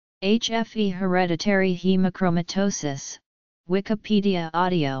HFE hereditary haemochromatosis, Wikipedia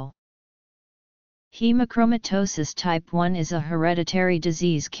audio. Haemochromatosis type 1 is a hereditary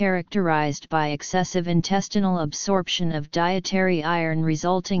disease characterized by excessive intestinal absorption of dietary iron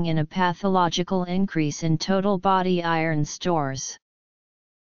resulting in a pathological increase in total body iron stores.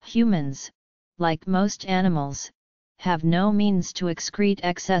 Humans, like most animals, have no means to excrete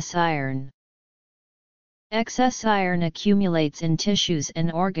excess iron. Excess iron accumulates in tissues and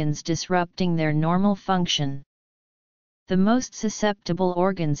organs, disrupting their normal function. The most susceptible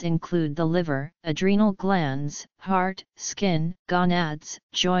organs include the liver, adrenal glands, heart, skin, gonads,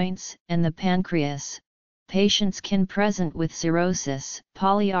 joints, and the pancreas. Patients can present with cirrhosis,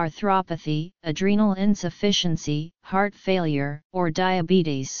 polyarthropathy, adrenal insufficiency, heart failure, or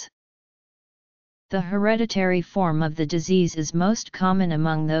diabetes. The hereditary form of the disease is most common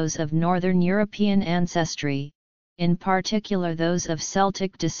among those of Northern European ancestry, in particular those of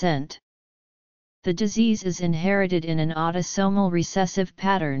Celtic descent. The disease is inherited in an autosomal recessive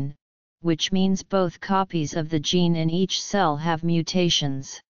pattern, which means both copies of the gene in each cell have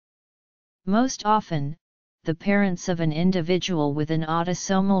mutations. Most often, the parents of an individual with an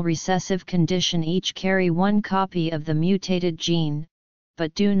autosomal recessive condition each carry one copy of the mutated gene,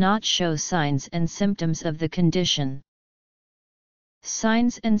 but do not show signs and symptoms of the condition.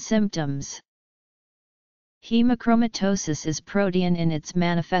 Signs and symptoms. Haemochromatosis is protean in its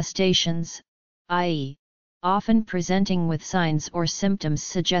manifestations, i.e., often presenting with signs or symptoms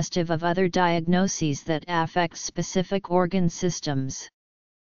suggestive of other diagnoses that affect specific organ systems.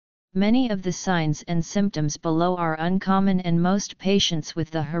 Many of the signs and symptoms below are uncommon, and most patients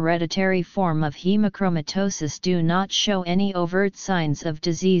with the hereditary form of haemochromatosis do not show any overt signs of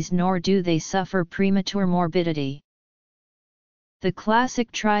disease, nor do they suffer premature morbidity. The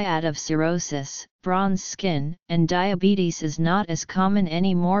classic triad of cirrhosis, bronze skin, and diabetes is not as common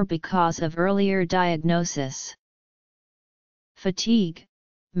anymore because of earlier diagnosis. Fatigue,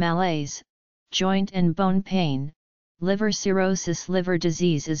 malaise, joint and bone pain. Liver cirrhosis. Liver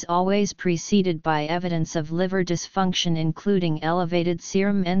disease is always preceded by evidence of liver dysfunction, including elevated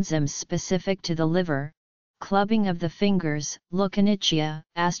serum enzymes specific to the liver, clubbing of the fingers, leukonychia,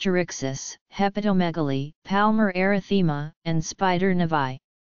 asterixis, hepatomegaly, palmar erythema, and spider nevi.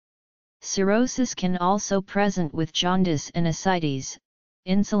 Cirrhosis can also present with jaundice and ascites,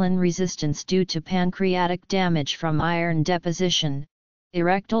 insulin resistance due to pancreatic damage from iron deposition,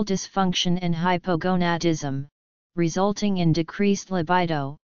 erectile dysfunction and hypogonadism, resulting in decreased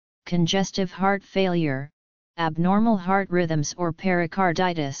libido, congestive heart failure, abnormal heart rhythms or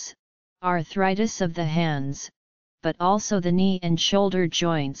pericarditis, arthritis of the hands, but also the knee and shoulder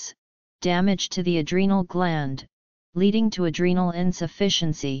joints, damage to the adrenal gland, leading to adrenal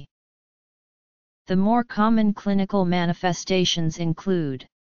insufficiency. The more common clinical manifestations include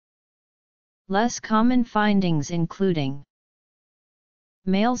less common findings including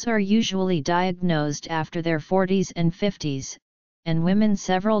males are usually diagnosed after their 40s and 50s, and women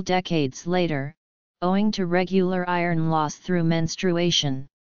several decades later, owing to regular iron loss through menstruation.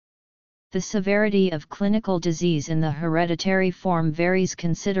 The severity of clinical disease in the hereditary form varies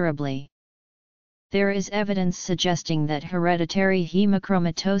considerably. There is evidence suggesting that hereditary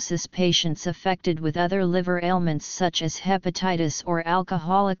haemochromatosis patients affected with other liver ailments such as hepatitis or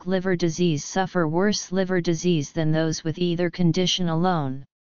alcoholic liver disease suffer worse liver disease than those with either condition alone.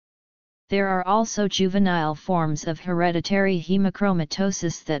 There are also juvenile forms of hereditary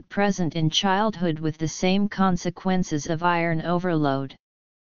haemochromatosis that present in childhood with the same consequences of iron overload.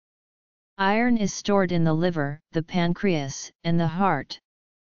 Iron is stored in the liver, the pancreas, and the heart.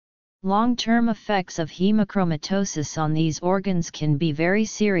 Long-term effects of haemochromatosis on these organs can be very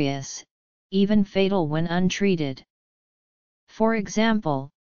serious, even fatal when untreated. For example,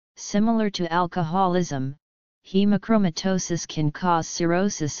 similar to alcoholism, haemochromatosis can cause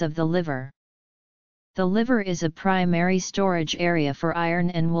cirrhosis of the liver. The liver is a primary storage area for iron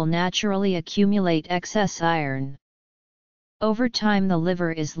and will naturally accumulate excess iron. Over time, the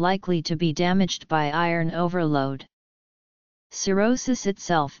liver is likely to be damaged by iron overload. Cirrhosis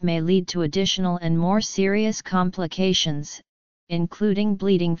itself may lead to additional and more serious complications, including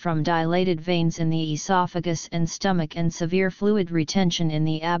bleeding from dilated veins in the esophagus and stomach and severe fluid retention in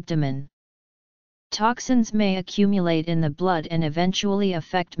the abdomen. Toxins may accumulate in the blood and eventually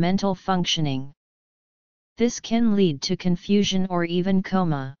affect mental functioning. This can lead to confusion or even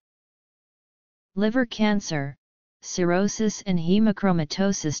coma. Liver cancer. Cirrhosis and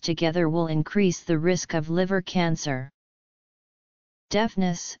haemochromatosis together will increase the risk of liver cancer.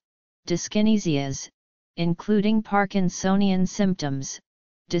 Deafness, dyskinesias, including Parkinsonian symptoms,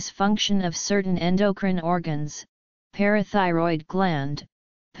 dysfunction of certain endocrine organs, parathyroid gland,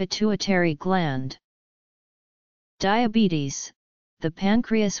 pituitary gland. Diabetes. The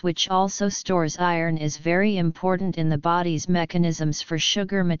pancreas, which also stores iron, is very important in the body's mechanisms for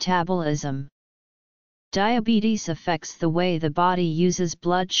sugar metabolism. Diabetes affects the way the body uses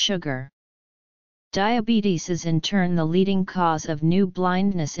blood sugar. Diabetes is in turn the leading cause of new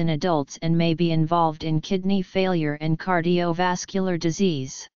blindness in adults and may be involved in kidney failure and cardiovascular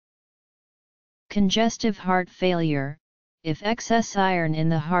disease. Congestive heart failure. If excess iron in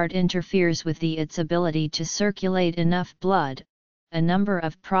the heart interferes with its ability to circulate enough blood, a number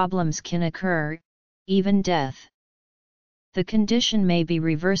of problems can occur, even death. The condition may be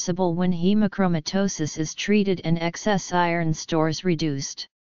reversible when haemochromatosis is treated and excess iron stores reduced.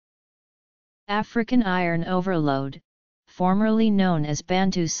 African iron overload, formerly known as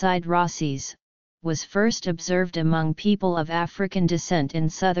Bantu sideroses, was first observed among people of African descent in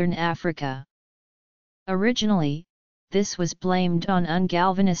southern Africa. Originally, this was blamed on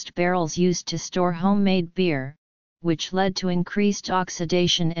ungalvanized barrels used to store homemade beer, which led to increased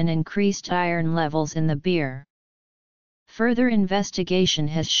oxidation and increased iron levels in the beer. Further investigation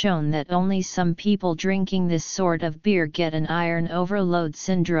has shown that only some people drinking this sort of beer get an iron overload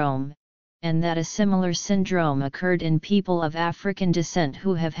syndrome, and that a similar syndrome occurred in people of African descent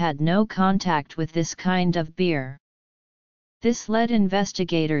who have had no contact with this kind of beer. This led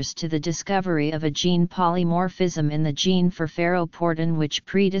investigators to the discovery of a gene polymorphism in the gene for ferroportin, which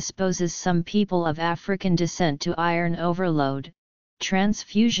predisposes some people of African descent to iron overload.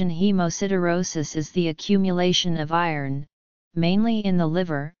 Transfusion hemosiderosis is the accumulation of iron, mainly in the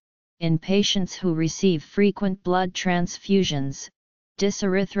liver, in patients who receive frequent blood transfusions.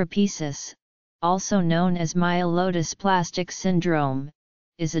 Dyserythropoiesis, also known as myelodysplastic syndrome,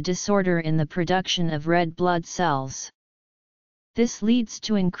 is a disorder in the production of red blood cells. This leads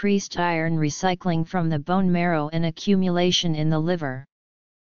to increased iron recycling from the bone marrow and accumulation in the liver.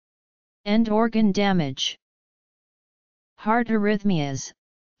 End organ damage. Heart arrhythmias.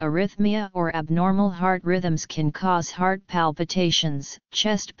 Arrhythmia or abnormal heart rhythms can cause heart palpitations,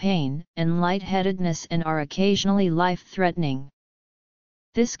 chest pain, and lightheadedness and are occasionally life-threatening.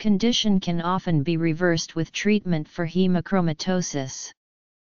 This condition can often be reversed with treatment for haemochromatosis.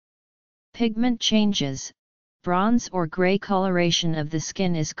 Pigment changes. Bronze or gray coloration of the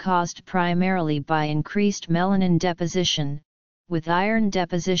skin is caused primarily by increased melanin deposition, with iron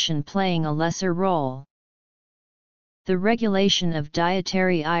deposition playing a lesser role. The regulation of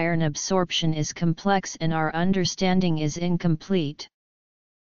dietary iron absorption is complex and our understanding is incomplete.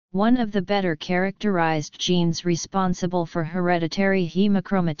 One of the better characterized genes responsible for hereditary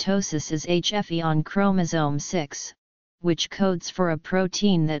haemochromatosis is HFE on chromosome 6. Which codes for a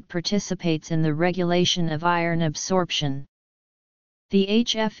protein that participates in the regulation of iron absorption. The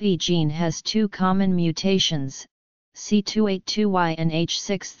HFE gene has two common mutations, C282Y and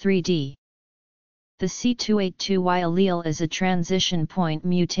H63D. The C282Y allele is a transition point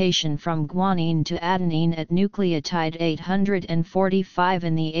mutation from guanine to adenine at nucleotide 845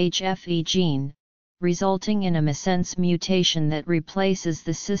 in the HFE gene, resulting in a missense mutation that replaces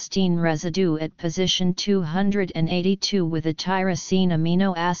the cysteine residue at position 282 with a tyrosine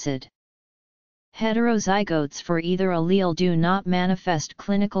amino acid. Heterozygotes for either allele do not manifest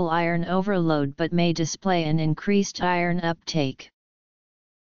clinical iron overload but may display an increased iron uptake.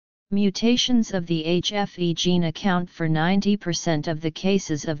 Mutations of the HFE gene account for 90% of the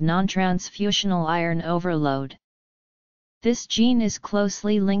cases of non-transfusional iron overload. This gene is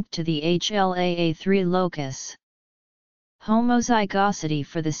closely linked to the HLA-A3 locus. Homozygosity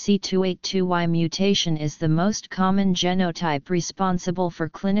for the C282Y mutation is the most common genotype responsible for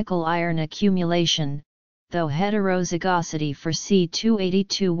clinical iron accumulation, though heterozygosity for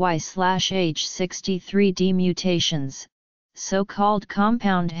C282Y/H63D mutations, so-called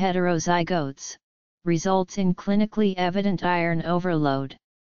compound heterozygotes, results in clinically evident iron overload.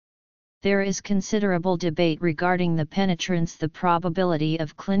 There is considerable debate regarding the penetrance. The probability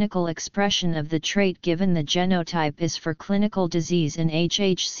of clinical expression of the trait given the genotype is for clinical disease in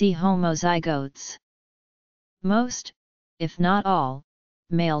HHC homozygotes. Most, if not all,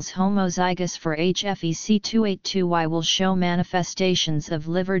 males homozygous for HFE-C282Y will show manifestations of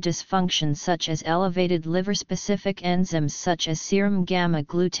liver dysfunction such as elevated liver-specific enzymes such as serum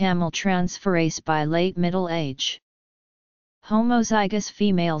gamma-glutamyl transferase by late middle age. Homozygous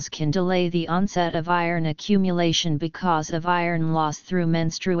females can delay the onset of iron accumulation because of iron loss through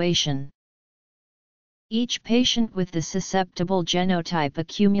menstruation. Each patient with the susceptible genotype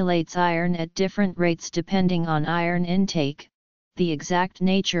accumulates iron at different rates depending on iron intake, the exact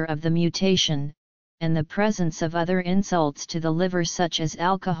nature of the mutation, and the presence of other insults to the liver such as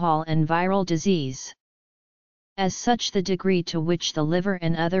alcohol and viral disease. As such, the degree to which the liver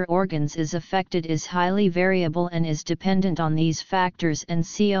and other organs is affected is highly variable and is dependent on these factors and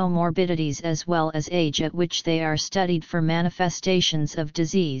comorbidities as well as age at which they are studied for manifestations of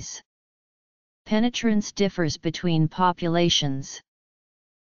disease. Penetrance differs between populations.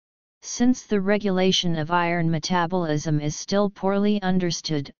 Since the regulation of iron metabolism is still poorly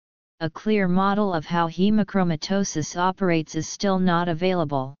understood, a clear model of how haemochromatosis operates is still not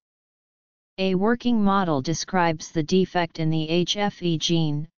available. A working model describes the defect in the HFE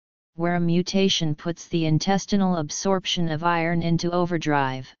gene, where a mutation puts the intestinal absorption of iron into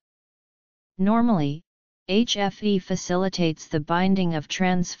overdrive. Normally, HFE facilitates the binding of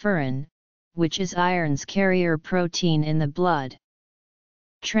transferrin, which is iron's carrier protein in the blood.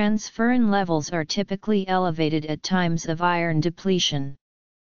 Transferrin levels are typically elevated at times of iron depletion.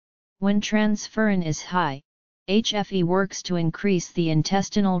 When transferrin is high, HFE works to increase the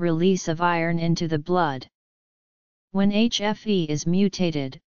intestinal release of iron into the blood. When HFE is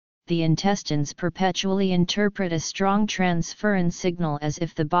mutated, the intestines perpetually interpret a strong transferrin signal as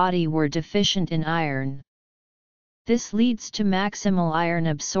if the body were deficient in iron. This leads to maximal iron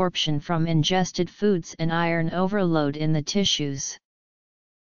absorption from ingested foods and iron overload in the tissues.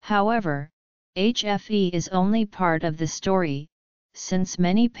 However, HFE is only part of the story, since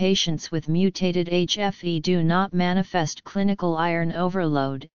many patients with mutated HFE do not manifest clinical iron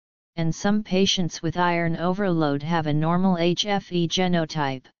overload, and some patients with iron overload have a normal HFE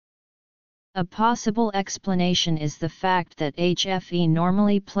genotype. A possible explanation is the fact that HFE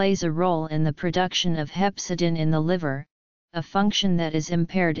normally plays a role in the production of hepcidin in the liver, a function that is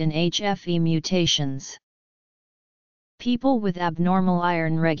impaired in HFE mutations. People with abnormal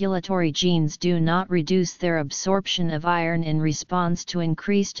iron regulatory genes do not reduce their absorption of iron in response to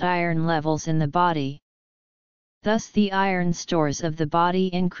increased iron levels in the body. Thus the iron stores of the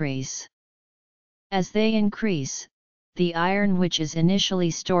body increase. As they increase, the iron which is initially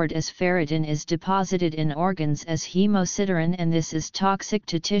stored as ferritin is deposited in organs as hemosiderin, and this is toxic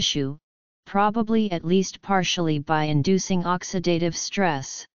to tissue, probably at least partially by inducing oxidative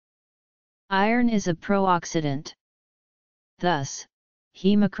stress. Iron is a pro-oxidant. Thus,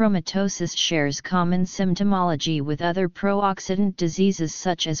 haemochromatosis shares common symptomology with other pro-oxidant diseases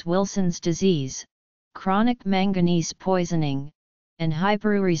such as Wilson's disease, chronic manganese poisoning, and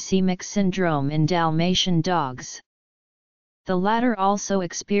hyperuricemic syndrome in Dalmatian dogs. The latter also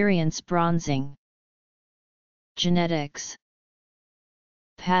experience bronzing. Genetics.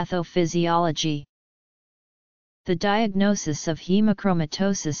 Pathophysiology. The diagnosis of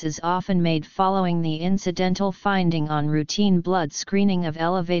haemochromatosis is often made following the incidental finding on routine blood screening of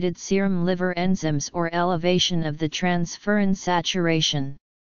elevated serum liver enzymes or elevation of the transferrin saturation.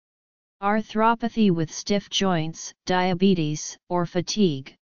 Arthropathy with stiff joints, diabetes, or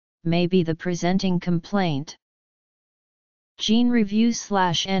fatigue may be the presenting complaint. Gene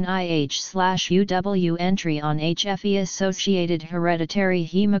Review/NIH/UW entry on HFE-associated hereditary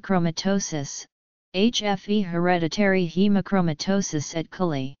haemochromatosis, HFE hereditary haemochromatosis at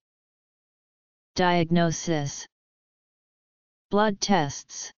Cully. Diagnosis. Blood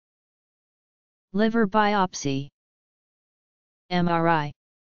tests. Liver biopsy. MRI.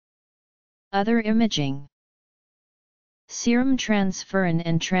 Other imaging. Serum transferrin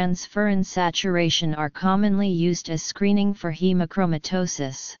and transferrin saturation are commonly used as screening for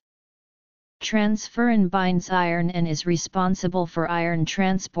haemochromatosis. Transferrin binds iron and is responsible for iron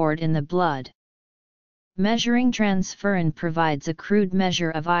transport in the blood. Measuring transferrin provides a crude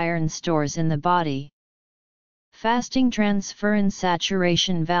measure of iron stores in the body. Fasting transferrin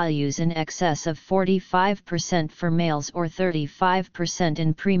saturation values in excess of 45% for males or 35%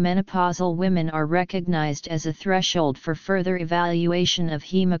 in premenopausal women are recognized as a threshold for further evaluation of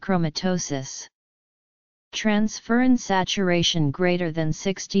haemochromatosis. Transferrin saturation greater than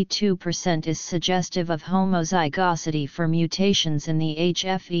 62% is suggestive of homozygosity for mutations in the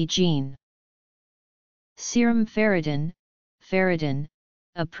HFE gene. Serum ferritin,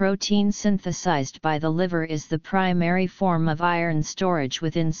 a protein synthesized by the liver, is the primary form of iron storage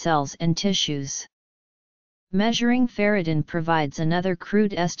within cells and tissues. Measuring ferritin provides another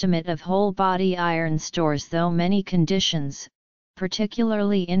crude estimate of whole body iron stores, though many conditions,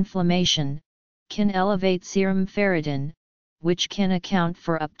 particularly inflammation, can elevate serum ferritin, which can account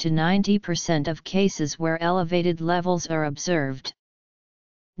for up to 90% of cases where elevated levels are observed.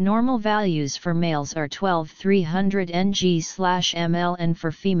 Normal values for males are 12,300 ng/ml and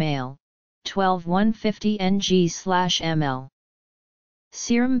for female, 12,150 ng/ml.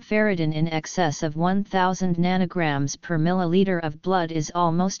 Serum ferritin in excess of 1000 nanograms per milliliter of blood is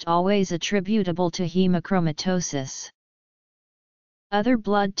almost always attributable to haemochromatosis. Other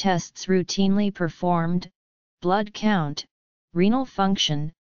blood tests routinely performed: blood count, renal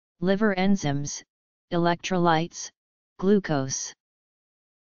function, liver enzymes, electrolytes, glucose.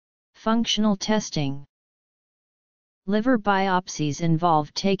 Functional testing. Liver biopsies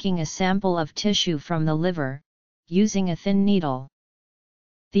involve taking a sample of tissue from the liver, using a thin needle.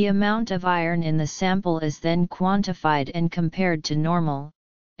 The amount of iron in the sample is then quantified and compared to normal,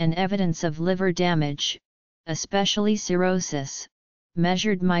 and evidence of liver damage, especially cirrhosis,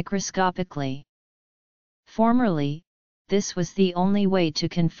 measured microscopically. Formerly, this was the only way to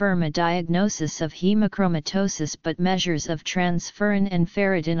confirm a diagnosis of haemochromatosis, but measures of transferrin and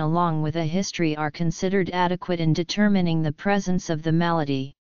ferritin along with a history are considered adequate in determining the presence of the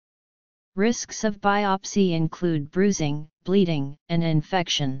malady. Risks of biopsy include bruising, bleeding, and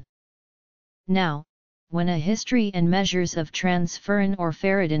infection. Now, when a history and measures of transferrin or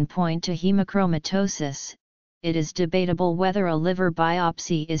ferritin point to haemochromatosis, it is debatable whether a liver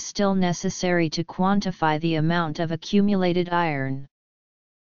biopsy is still necessary to quantify the amount of accumulated iron.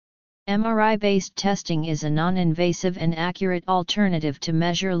 MRI-based testing is a non-invasive and accurate alternative to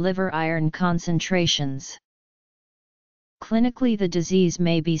measure liver iron concentrations. Clinically, the disease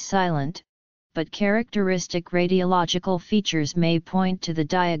may be silent, but characteristic radiological features may point to the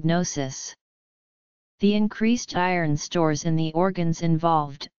diagnosis. The increased iron stores in the organs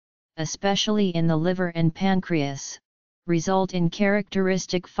involved, especially in the liver and pancreas, result in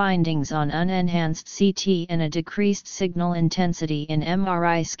characteristic findings on unenhanced CT and a decreased signal intensity in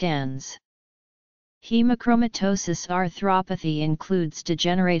MRI scans. Haemochromatosis arthropathy includes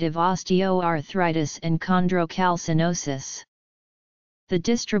degenerative osteoarthritis and chondrocalcinosis. The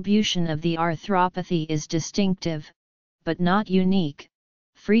distribution of the arthropathy is distinctive, but not unique,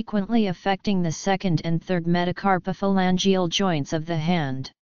 frequently affecting the second and third metacarpophalangeal joints of the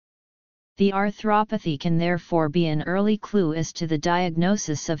hand. The arthropathy can therefore be an early clue as to the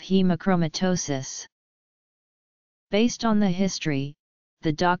diagnosis of haemochromatosis. Based on the history,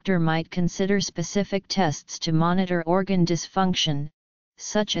 the doctor might consider specific tests to monitor organ dysfunction,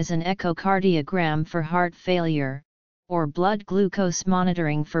 such as an echocardiogram for heart failure, or blood glucose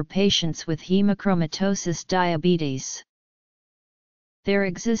monitoring for patients with haemochromatosis diabetes. There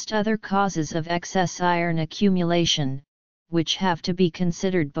exist other causes of excess iron accumulation, which have to be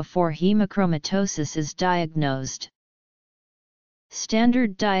considered before haemochromatosis is diagnosed.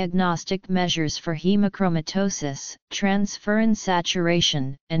 Standard diagnostic measures for haemochromatosis, transferrin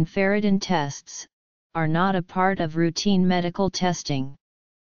saturation, and ferritin tests, are not a part of routine medical testing.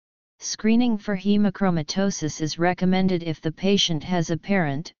 Screening for haemochromatosis is recommended if the patient has a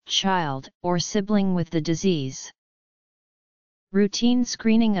parent, child, or sibling with the disease. Routine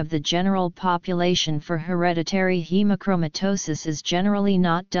screening of the general population for hereditary haemochromatosis is generally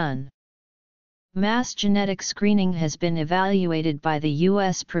not done. Mass genetic screening has been evaluated by the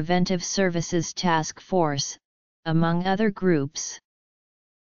U.S. Preventive Services Task Force, among other groups.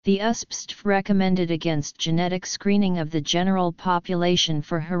 The USPSTF recommended against genetic screening of the general population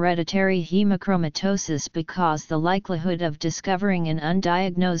for hereditary haemochromatosis because the likelihood of discovering an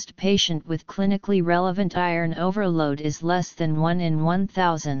undiagnosed patient with clinically relevant iron overload is less than 1 in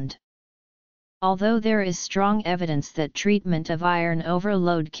 1,000. Although there is strong evidence that treatment of iron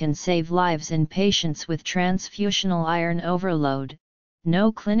overload can save lives in patients with transfusional iron overload,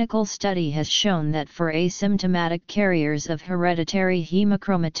 no clinical study has shown that for asymptomatic carriers of hereditary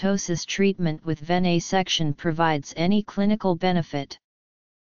haemochromatosis treatment with venesection provides any clinical benefit.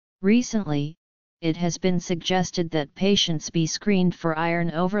 Recently, it has been suggested that patients be screened for iron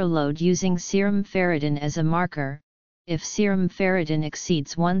overload using serum ferritin as a marker. If serum ferritin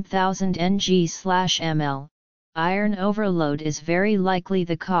exceeds 1000 ng/ml, iron overload is very likely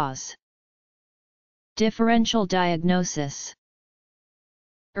the cause. Differential diagnosis.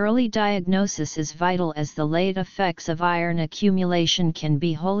 Early diagnosis is vital as the late effects of iron accumulation can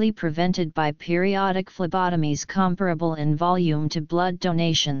be wholly prevented by periodic phlebotomies comparable in volume to blood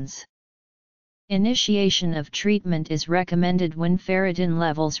donations. Initiation of treatment is recommended when ferritin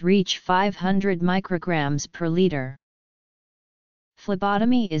levels reach 500 micrograms per liter.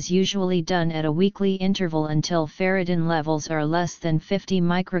 Phlebotomy is usually done at a weekly interval until ferritin levels are less than 50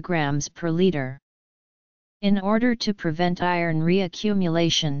 micrograms per liter. In order to prevent iron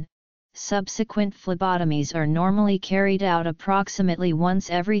reaccumulation, subsequent phlebotomies are normally carried out approximately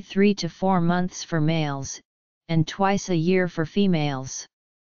once every 3 to 4 months for males, and twice a year for females.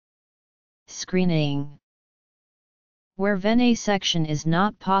 Screening. Where venesection is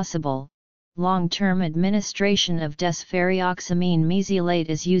not possible, long-term administration of desferrioxamine mesylate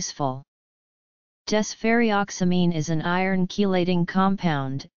is useful. Desferrioxamine is an iron chelating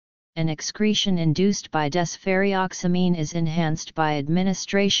compound, and excretion induced by desferrioxamine is enhanced by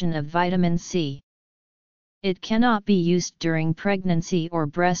administration of vitamin C. It cannot be used during pregnancy or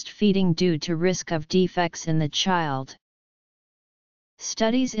breastfeeding due to risk of defects in the child.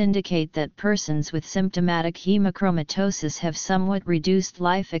 Studies indicate that persons with symptomatic haemochromatosis have somewhat reduced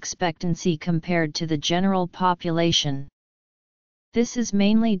life expectancy compared to the general population. This is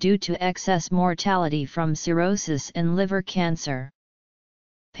mainly due to excess mortality from cirrhosis and liver cancer.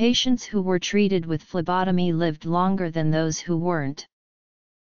 Patients who were treated with phlebotomy lived longer than those who weren't.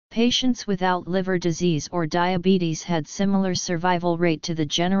 Patients without liver disease or diabetes had similar survival rate to the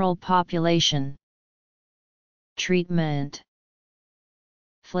general population. Treatment: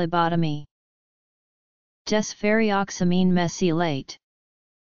 phlebotomy. Desferrioxamine mesylate.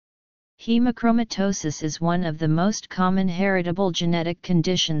 Haemochromatosis is one of the most common heritable genetic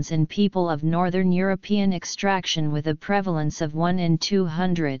conditions in people of Northern European extraction with a prevalence of 1 in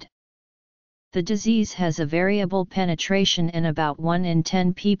 200. The disease has a variable penetration and about 1 in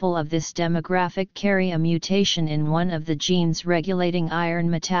 10 people of this demographic carry a mutation in one of the genes regulating iron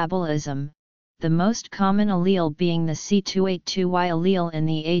metabolism, the most common allele being the C282Y allele in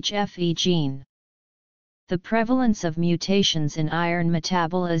the HFE gene. The prevalence of mutations in iron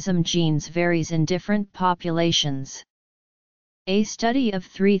metabolism genes varies in different populations. A study of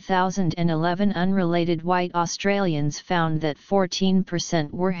 3,011 unrelated white Australians found that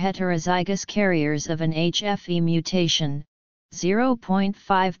 14% were heterozygous carriers of an HFE mutation,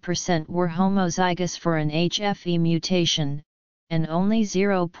 0.5% were homozygous for an HFE mutation, and only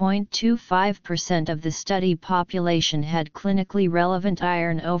 0.25% of the study population had clinically relevant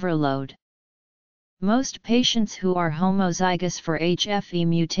iron overload. Most patients who are homozygous for HFE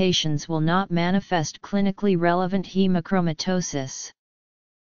mutations will not manifest clinically relevant haemochromatosis.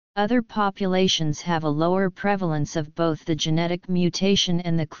 Other populations have a lower prevalence of both the genetic mutation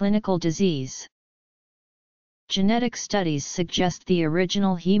and the clinical disease. Genetic studies suggest the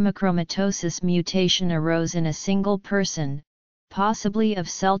original haemochromatosis mutation arose in a single person, possibly of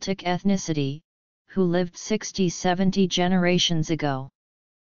Celtic ethnicity, who lived 60-70 generations ago.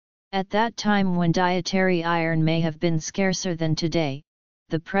 At that time, when dietary iron may have been scarcer than today,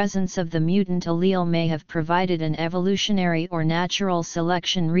 the presence of the mutant allele may have provided an evolutionary or natural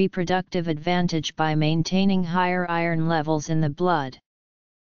selection reproductive advantage by maintaining higher iron levels in the blood.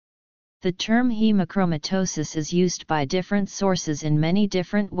 The term haemochromatosis is used by different sources in many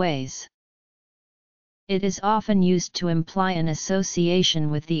different ways. It is often used to imply an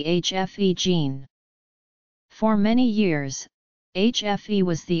association with the HFE gene. For many years, HFE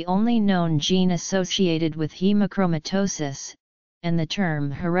was the only known gene associated with haemochromatosis, and the term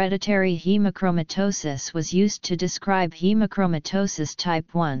hereditary haemochromatosis was used to describe haemochromatosis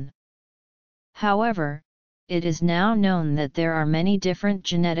type 1. However, it is now known that there are many different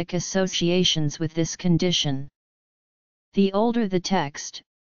genetic associations with this condition. The older the text,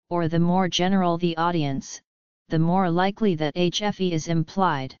 or the more general the audience, the more likely that HFE is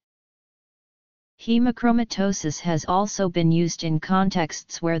implied. Haemochromatosis has also been used in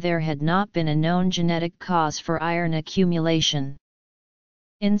contexts where there had not been a known genetic cause for iron accumulation.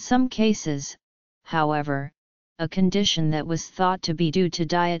 In some cases, however, a condition that was thought to be due to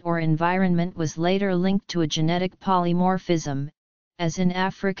diet or environment was later linked to a genetic polymorphism, as in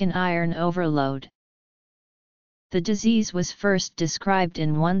African iron overload. The disease was first described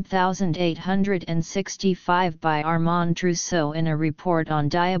in 1865 by Armand Trousseau in a report on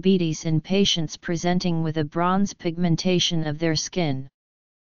diabetes in patients presenting with a bronze pigmentation of their skin.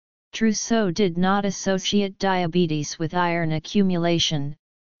 Trousseau did not associate diabetes with iron accumulation.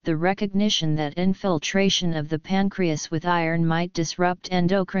 The recognition that infiltration of the pancreas with iron might disrupt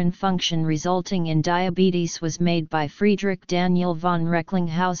endocrine function resulting in diabetes was made by Friedrich Daniel von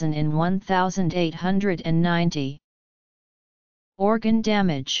Recklinghausen in 1890. Organ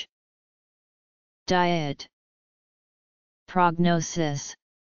damage. Diet. Prognosis.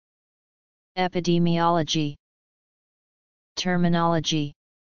 Epidemiology. Terminology.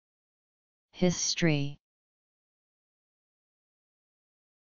 History.